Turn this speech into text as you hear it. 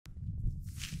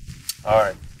All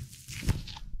right.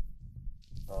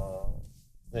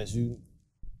 As you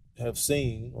have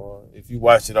seen, or if you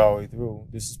watched it all the way through,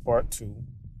 this is part two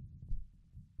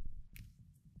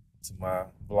to my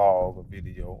blog or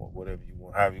video or whatever you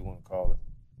want, however you want to call it.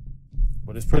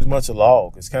 But it's pretty much a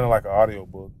log. It's kind of like an audio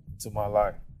book to my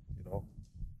life. You know,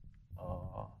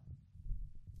 uh,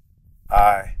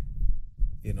 I,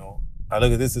 I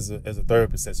look at this as a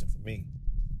therapy session for me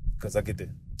because I get to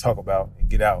talk about and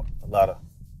get out a lot of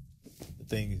the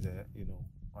things that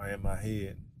are in my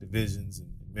head, the visions and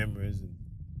memories and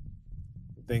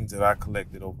the things that I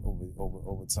collected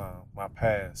over time, my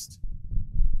past.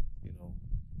 You know,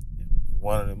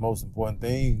 one of the most important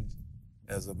things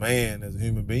as a man, as a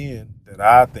human being, that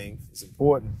I think is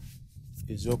important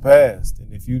is your past.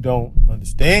 And if you don't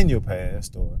understand your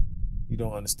past or you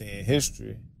don't understand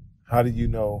history, how do you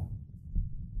know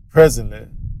presently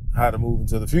how to move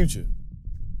into the future?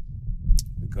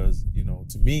 Because,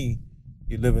 to me,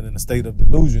 you're living in a state of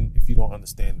delusion if you don't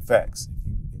understand the facts,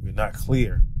 if you're not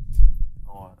clear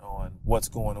on what's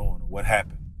going on or what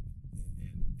happened.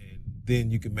 And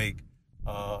then you can make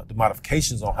the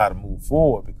modifications on how to move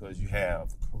forward because you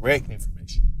have correct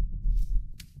information.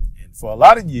 And for a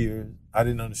lot of years, I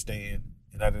didn't understand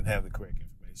and I didn't have the correct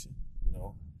information.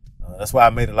 That's why I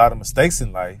made a lot of mistakes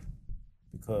in life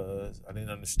because I didn't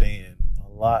understand a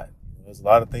lot. There's a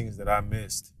lot of things that I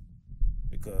missed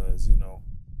because, a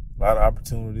lot of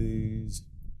opportunities,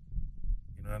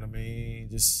 you know what I mean?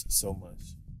 Just so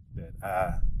much that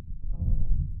I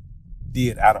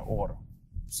did out of order,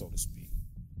 so to speak,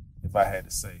 if I had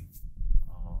to say.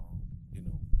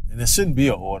 And there shouldn't be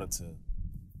an order to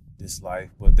this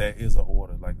life, but there is an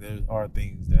order. Like there are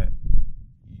things that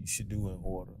you should do in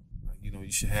order. Like,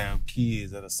 you should have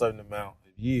kids at a certain amount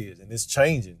of years, and it's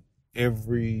changing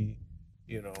every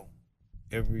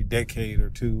decade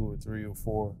or two or three or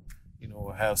four,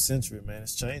 or half century, man.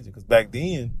 It's changing because back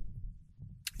then,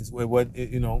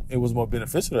 it was more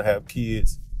beneficial to have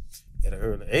kids at an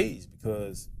early age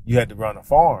because you had to run a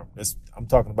farm. I'm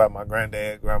talking about my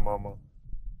granddad, grandmama,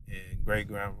 and great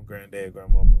grandma, granddad,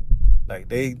 grandmama. Like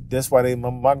that's why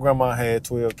my grandma had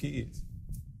 12 kids.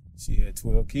 She had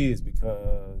 12 kids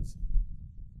because,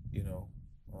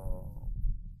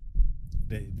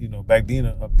 back then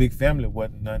a big family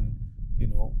wasn't nothing,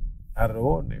 out of the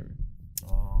ordinary.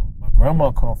 My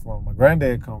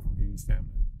granddad come from a huge family,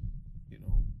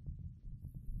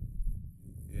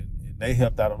 and they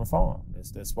helped out on the farm.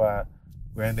 That's why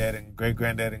granddad and great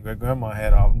granddad and great grandma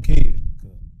had all them kids.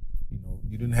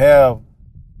 They didn't have,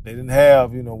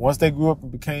 once they grew up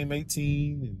and became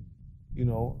 18 and,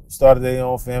 started their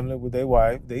own family with their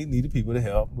wife, they needed people to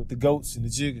help with the goats and the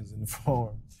chickens in the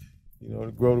farm,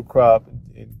 to grow the crop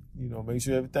and make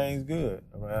sure everything's good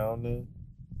around the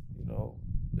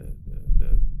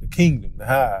kingdom, the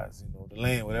highs, the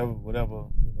land, whatever,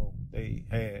 they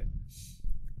had.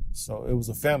 So it was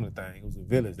a family thing. It was a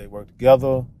village. They worked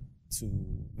together to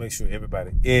make sure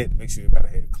everybody ate, make sure everybody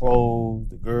had clothes.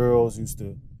 The girls used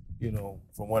to,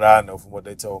 from what I know, from what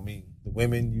they told me, the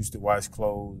women used to wash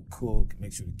clothes, cook,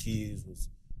 make sure the kids was,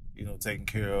 taken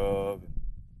care of. And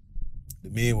the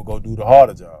men would go do the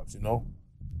harder jobs,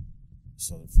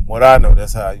 So from what I know,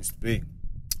 that's how it used to be.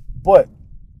 But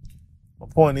my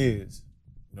point is,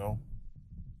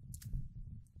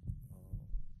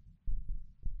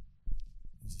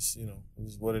 it's just,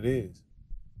 it's what it is.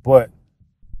 But,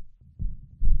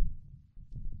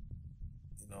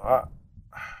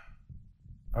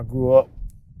 I grew up,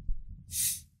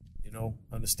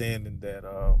 understanding that,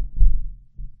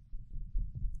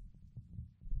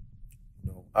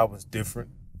 I was different.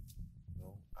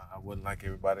 I wasn't like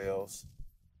everybody else.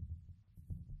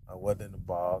 I wasn't in the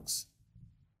box.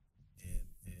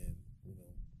 And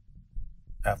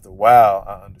after a while,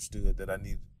 I understood that I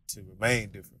needed to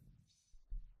remain different.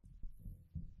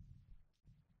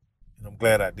 And I'm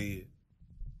glad I did.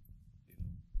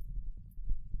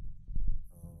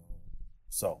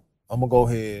 So I'm gonna go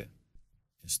ahead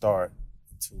and start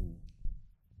into.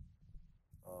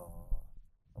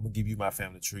 I'm gonna give you my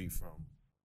family tree from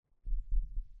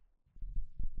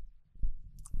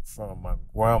my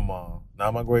grandma,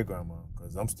 not my great grandma,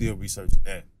 because I'm still researching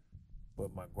that,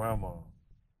 but my grandma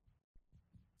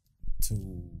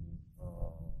to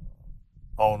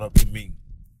on up to me,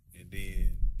 and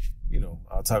then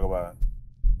I'll talk about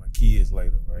my kids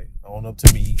later, right? On up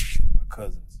to me, and my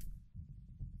cousins,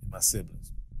 and my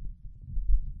siblings.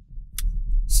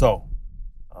 So,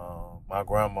 my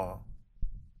grandma,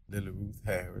 Lily Ruth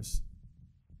Harris,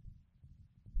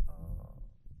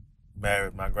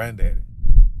 married my granddaddy,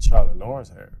 Charlie Lawrence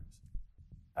Harris.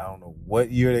 I don't know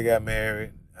what year they got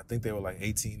married. I think they were like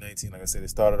 18, 19. Like I said, they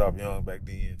started off young back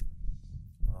then.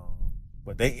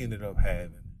 But they ended up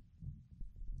having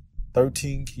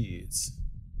 13 kids.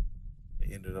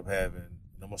 They ended up having,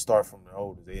 and I'm gonna start from the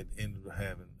oldest. They ended up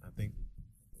having,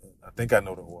 I think I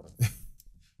know the order.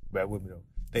 Back with me though.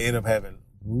 They ended up having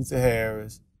Ruthie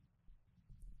Harris,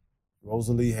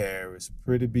 Rosalie Harris,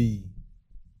 Pretty B,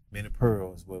 Minnie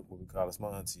Pearls, what we call us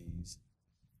my aunties.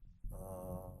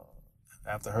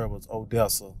 After her was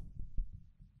Odessa,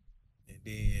 and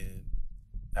then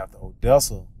after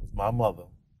Odessa was my mother,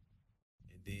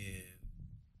 and then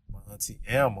my auntie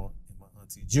Alma and my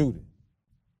auntie Judy.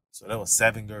 So that was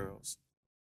 7 girls.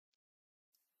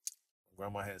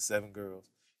 Grandma had 7 girls.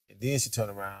 And then she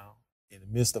turned around in the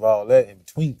midst of all that, in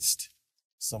betweenst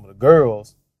some of the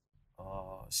girls,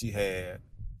 she had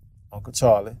Uncle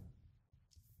Charlie.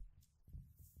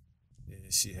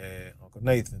 Then she had Uncle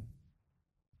Nathan.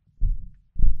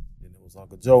 Then it was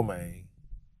Uncle Joe Maine.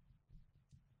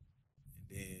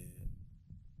 And then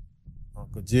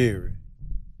Uncle Jerry.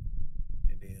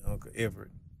 And then Uncle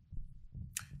Everett.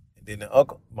 And then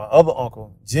my other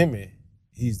uncle, Jimmy,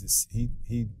 he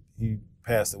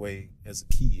passed away as a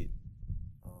kid.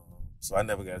 So I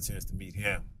never got a chance to meet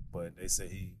him. But they say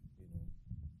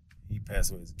he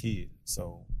passed away as a kid.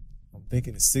 So I'm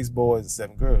thinking it's 6 boys and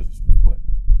 7 girls, which is what,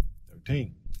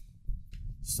 13.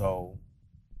 So,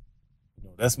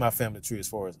 that's my family tree as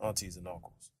far as aunties and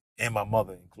uncles, and my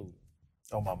mother included,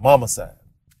 on my mama's side.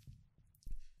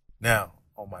 Now,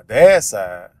 on my dad's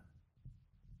side,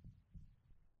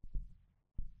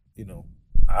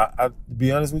 I to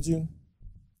be honest with you,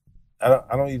 I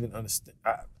don't even understand.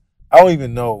 I don't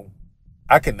even know.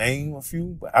 I can name a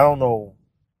few, but I don't know.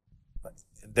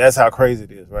 That's how crazy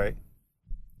it is, right?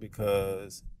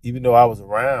 Because even though I was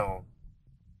around,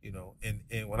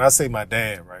 and when I say my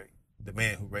dad, right, the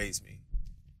man who raised me,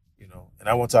 and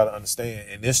I want y'all to understand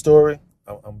in this story,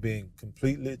 I'm being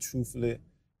completely, truthfully,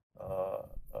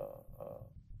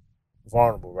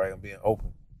 vulnerable, right? I'm being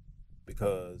open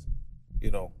because,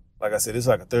 like I said, it's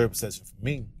like a therapy session for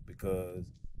me because,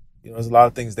 there's a lot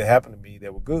of things that happened to me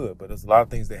that were good, but there's a lot of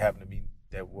things that happened to me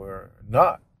that were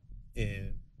not.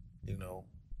 And,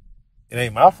 it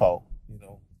ain't my fault,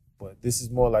 but this is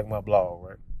more like my blog,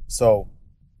 right? So,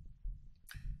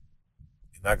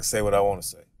 and I can say what I want to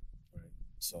say, right?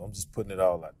 So I'm just putting it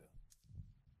all out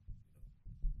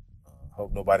there.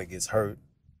 Hope nobody gets hurt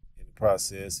in the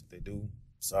process. If they do,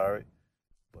 sorry.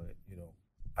 But,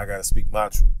 I got to speak my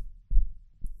truth.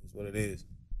 Is what it is.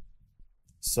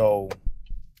 So,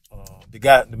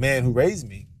 the man who raised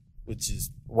me, which is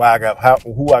who I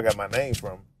got my name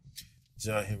from,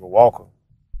 John Henry Walker,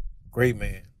 great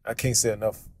man. I can't say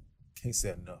enough.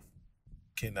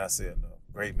 Cannot say enough.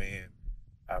 Great man.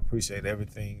 I appreciate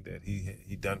everything that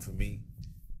he done for me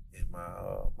and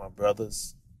my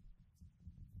brothers.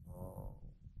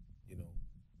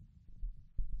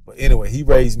 But anyway, he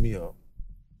raised me up,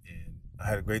 and I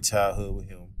had a great childhood with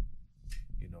him.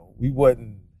 We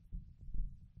wasn't.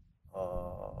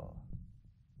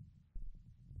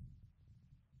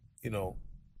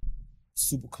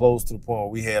 Super close to the point where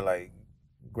we had like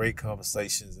great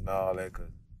conversations and all that. Cause,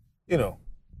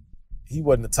 he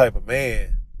wasn't the type of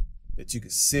man that you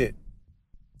could sit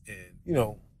and,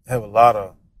 have a lot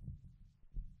of,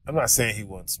 I'm not saying he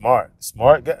wasn't smart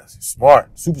guy,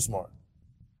 smart, super smart,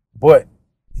 but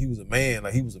he was a man,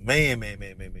 like he was a man.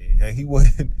 Like he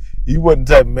wasn't the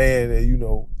type of man that,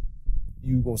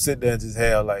 you gonna sit there and just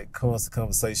have like constant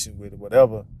conversation with or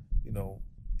whatever.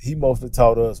 He mostly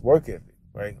taught us work ethic.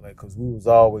 Right? Like, cause we was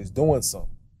always doing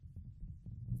something.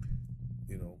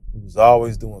 We was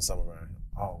always doing something around him.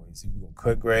 Always. We gonna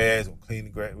cut grass, we're gonna clean the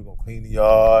grass, we're gonna clean the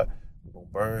yard, we're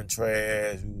gonna burn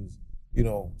trash. We was,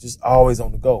 just always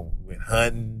on the go. We went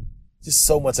hunting. Just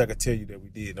so much I could tell you that we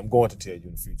did. I'm going to tell you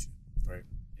in the future, right?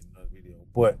 In another video.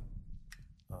 But,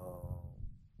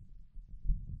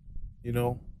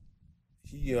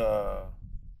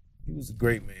 he was a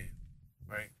great man,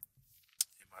 right?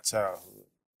 In my childhood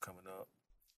coming up.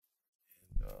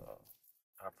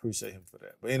 I appreciate him for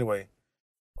that. But anyway,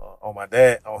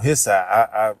 on his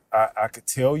side, I could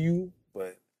tell you,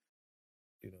 but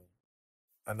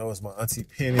I know it's my auntie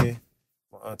Penny,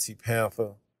 my auntie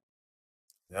Panther.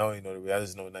 I don't even know the real. I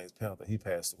just know the name's Panther. He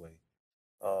passed away.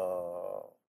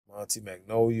 My auntie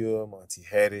Magnolia, my auntie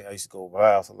Hattie. I used to go over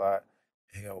her house a lot,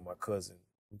 hang out with my cousin.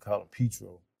 We call him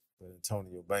Petro, but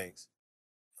Antonio Banks.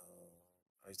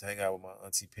 I used to hang out with my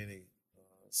auntie Penny,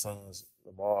 sons,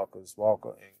 Lamarcus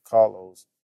Walker and Carlos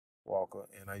Walker,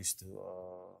 and I used to,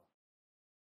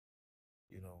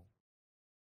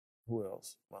 who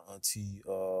else? My auntie,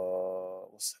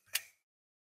 what's her name?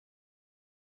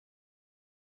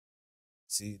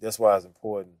 See, that's why it's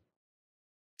important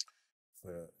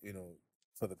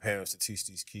for for the parents to teach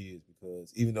these kids,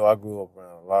 because even though I grew up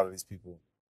around a lot of these people,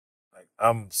 like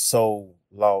I'm so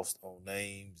lost on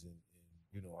names, and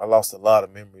you know, I lost a lot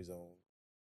of memories on,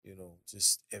 you know,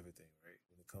 just everything, right?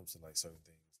 When it comes to like certain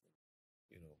things,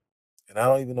 you know. And I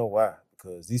don't even know why,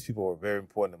 because these people were very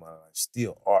important in my life,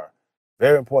 still are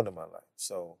very important in my life.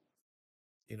 So,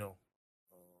 you know,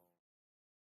 um,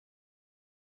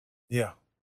 yeah.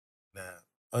 Now,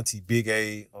 Auntie Big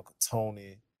A, Uncle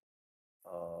Tony,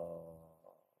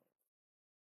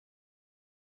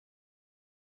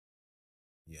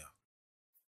 yeah.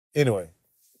 Anyway,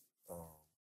 um,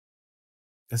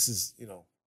 this is, you know,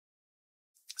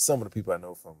 some of the people I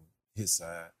know from his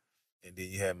side. And then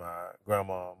you had my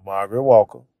grandma, Margaret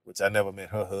Walker, which I never met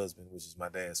her husband, which is my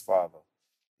dad's father.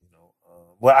 You know,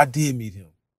 well, I did meet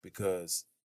him because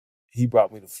he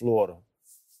brought me to Florida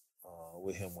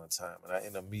with him one time, and I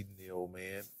ended up meeting the old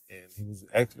man, and he was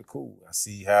actually cool. I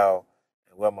see how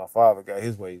and where my father got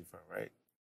his ways from, right?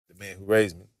 The man who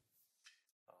raised me.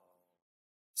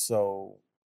 So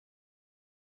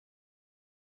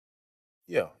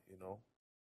yeah, you know.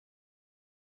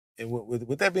 And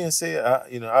with that being said,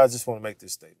 I just want to make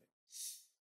this statement.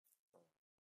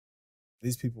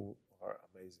 These people are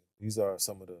amazing. These are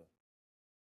some of the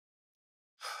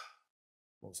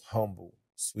most humble,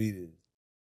 sweetest,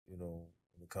 you know,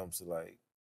 when it comes to like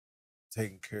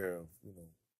taking care of, you know,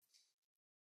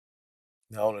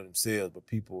 not only themselves but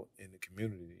people in the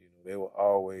community. You know, they were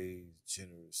always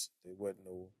generous. They wasn't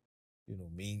no, you know,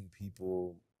 mean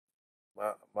people.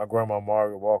 My grandma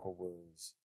Margaret Walker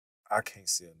was, I can't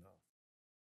say enough.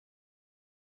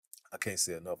 I can't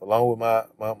say enough. Along with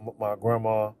my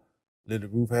grandma Lily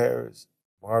Ruth Harris,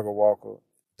 Margaret Walker,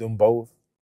 them both,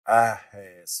 I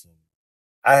had some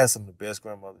I had some of the best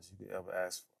grandmothers you could ever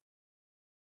ask for.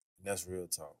 And that's real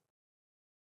talk.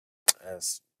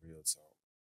 That's real talk.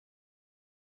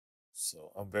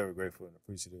 So I'm very grateful and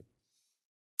appreciative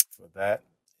for that.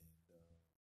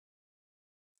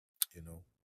 And, you know,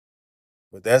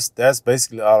 but that's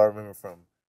basically all I remember from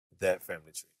that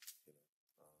family tree. You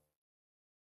know,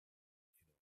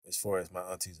 as far as my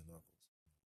aunties and uncles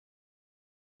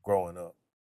growing up,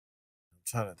 I'm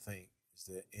trying to think: is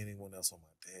there anyone else on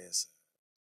my dad's side?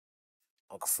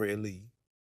 Uncle Fred Lee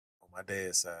on my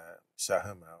dad's side, shout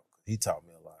him out. He taught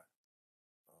me a lot.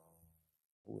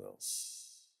 Who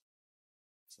else?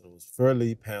 So it was Fred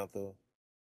Lee, Panther,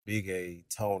 Big A,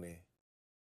 Tony,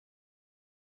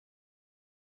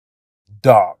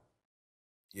 Doc.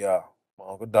 Yeah, my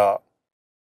uncle Doc,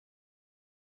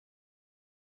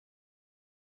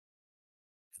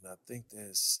 and I think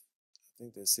that's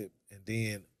it. And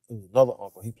then there was another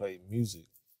uncle. He played music.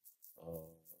 I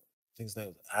think his name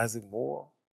was Isaac Moore.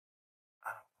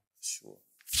 I'm not sure,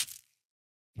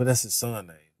 but that's his son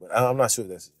name. But I'm not sure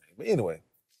if that's his name. But anyway,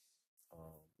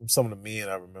 some of the men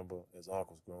I remember as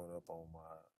uncles growing up on my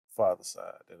father's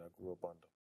side that I grew up under.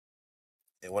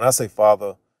 And when I say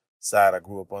father side I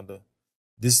grew up under,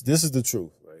 this is the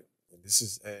truth, right? And this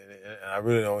is, and I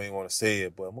really don't even want to say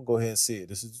it, but I'm gonna go ahead and say it.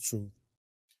 This is the truth.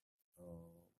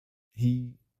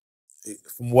 He,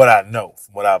 from what I know,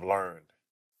 from what I've learned,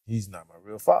 he's not my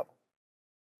real father.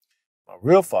 My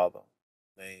real father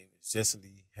name is Jesse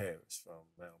Lee Harris from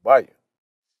Mount Bayou.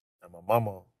 And my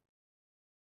mama,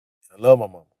 I love my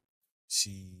mama.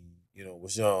 She, you know,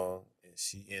 was young and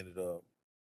she ended up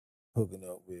hooking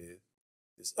up with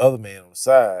this other man on the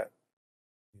side,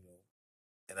 you know.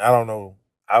 And I don't know,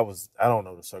 I don't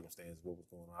know the circumstances what was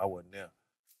going on. I wasn't there.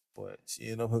 But she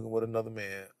ended up hooking with another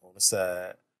man on the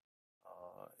side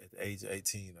at the age of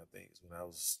 18, I think, is when I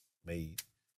was made.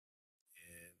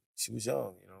 And she was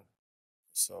young, you know.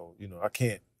 So, you know, I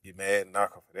can't get mad and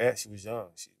knock her for that. She was young.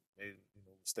 She made, you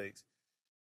know, mistakes,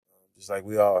 just like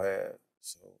we all had.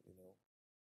 So, you know,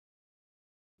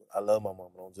 I love my mama.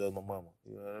 Don't judge my mama.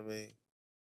 You know what I mean?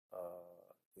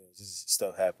 You know, just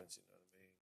stuff happens. You know what I mean?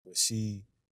 But she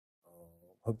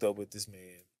hooked up with this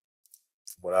man.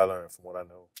 From what I learned, from what I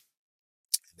know,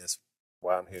 and that's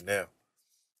why I'm here now.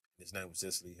 His name was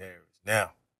Jesse Lee Harris.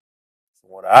 Now, from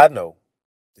what I know,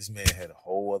 this man had a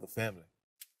whole other family.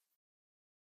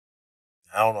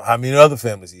 I don't know how many other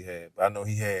families he had, but I know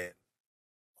he had a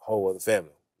whole other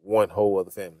family, one whole other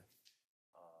family.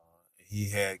 He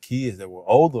had kids that were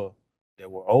older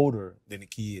than the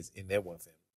kids in that one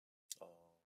family. Uh,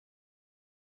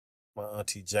 my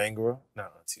auntie Jangra,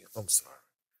 not auntie, I'm sorry,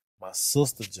 my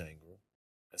sister Jangra,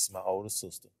 that's my older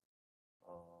sister.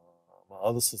 My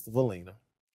other sister Valina.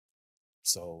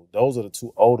 So those are the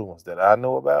two older ones that I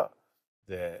know about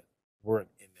that weren't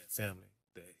in that family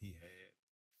that he had.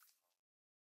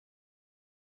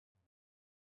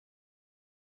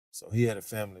 So he had a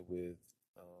family with,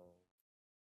 um,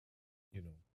 you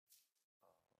know,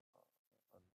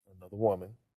 another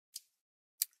woman,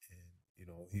 and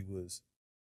he was,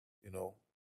 you know,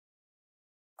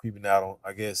 creeping out on,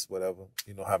 I guess, whatever.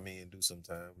 You know how men do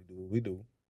sometimes. We do what we do.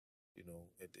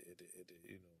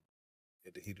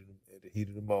 At the heat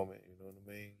of the moment. You know what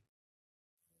I mean?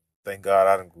 Thank God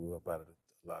I didn't grew up out of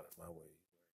a lot of my ways.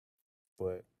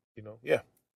 But yeah.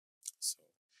 So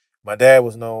my dad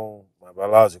was known. My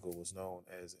biological was known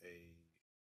as a.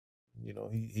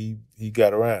 He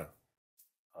got around.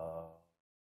 Uh,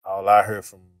 all I heard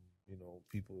from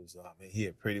people is, oh, man, he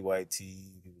had pretty white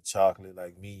teeth. He was chocolate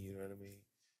like me. You know what I mean?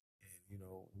 And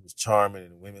he was charming,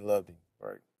 and women loved him.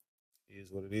 Right? It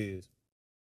is what it is.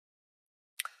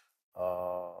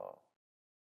 Uh,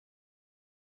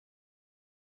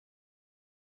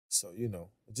 so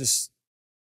just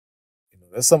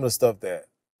that's some of the stuff that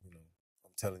I'm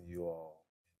telling you all.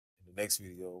 In the next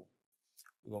video,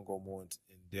 we're gonna go more in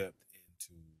depth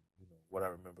into what I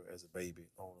remember as a baby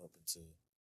on up into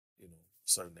a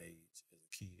certain age as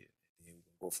a kid, and then we're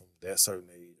gonna go from that certain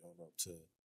age on up to a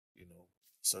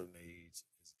certain age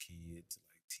as a kid to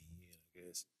like 10, I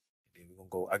guess. And then we're gonna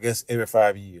go, I guess, every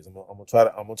 5 years. I'm gonna try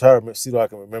to see what I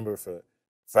can remember for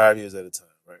 5 years at a time,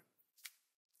 right?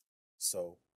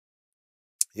 So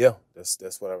yeah,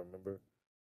 that's what I remember.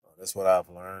 That's what I've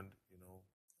learned,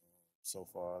 so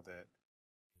far. That,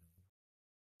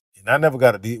 and I never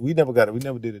got we never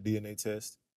did a DNA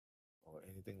test or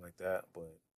anything like that,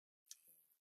 but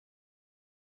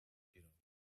you know,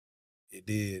 it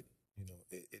did,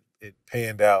 it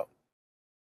panned out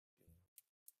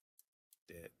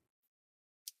that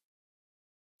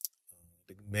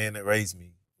the man that raised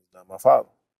me was not my father.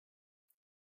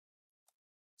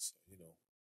 So,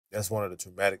 that's one of the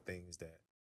traumatic things that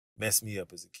messed me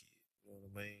up as a kid. You know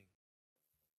what I mean?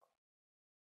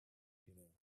 You know,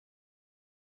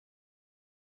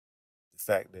 the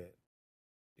fact that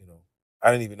you know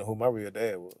I didn't even know who my real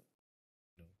dad was.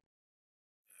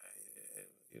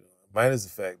 You know, minus the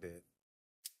fact that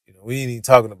we ain't even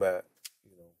talking about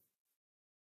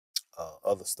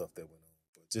other stuff that went on,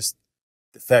 but just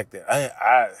the fact that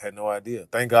I had no idea.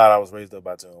 Thank God I was raised up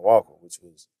by John Walker, which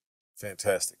was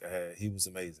fantastic. He was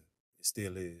amazing. It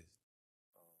still is.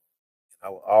 And I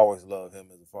will always love him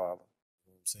as a father. You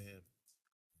know what I'm saying?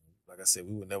 Like I said,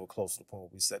 we were never close to the point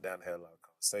where we sat down and had a lot of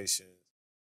conversations,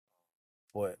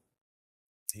 but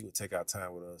he would take our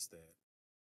time with us that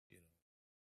you know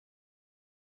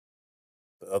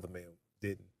the other man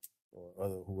didn't, or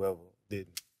other whoever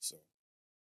didn't. So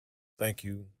thank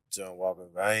you, John Walker.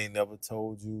 I ain't never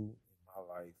told you in my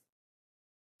life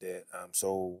that I'm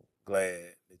so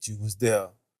glad that you was there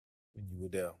when you were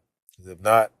there. Because if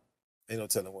not, ain't no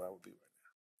telling where I would be right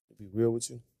now. To be real with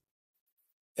you,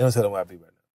 ain't no telling where I'd be right now.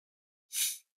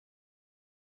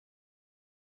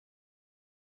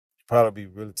 It'd probably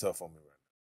be really tough on me right now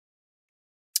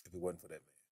if it wasn't for that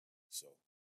man. So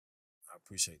I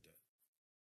appreciate that.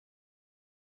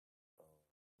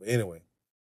 But anyway,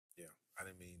 yeah, I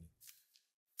didn't mean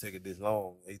to take it this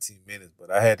long, 18 minutes,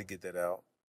 but I had to get that out.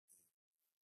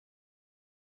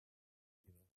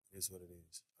 It is what it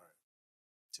is. All right.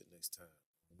 Till next time.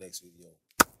 Next video.